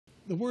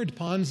The word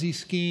Ponzi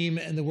scheme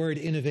and the word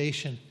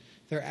innovation,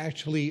 they're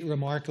actually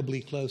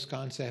remarkably close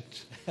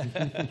concepts.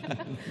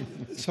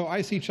 So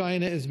I see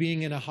China as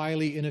being in a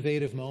highly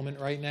innovative moment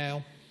right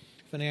now,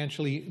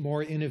 financially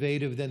more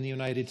innovative than the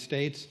United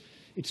States.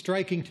 It's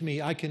striking to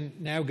me, I can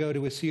now go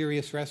to a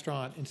serious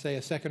restaurant in, say,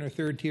 a second or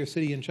third tier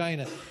city in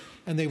China,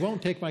 and they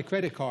won't take my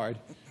credit card,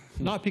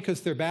 not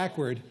because they're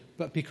backward,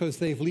 but because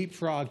they've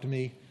leapfrogged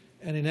me,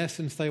 and in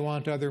essence, they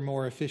want other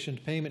more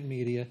efficient payment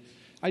media.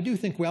 I do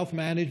think wealth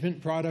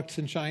management products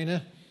in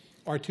China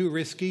are too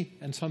risky,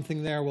 and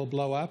something there will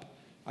blow up.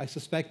 I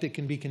suspect it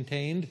can be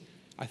contained.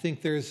 I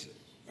think there's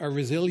a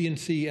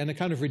resiliency and a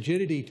kind of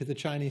rigidity to the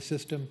Chinese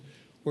system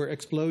where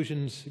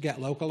explosions get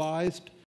localized.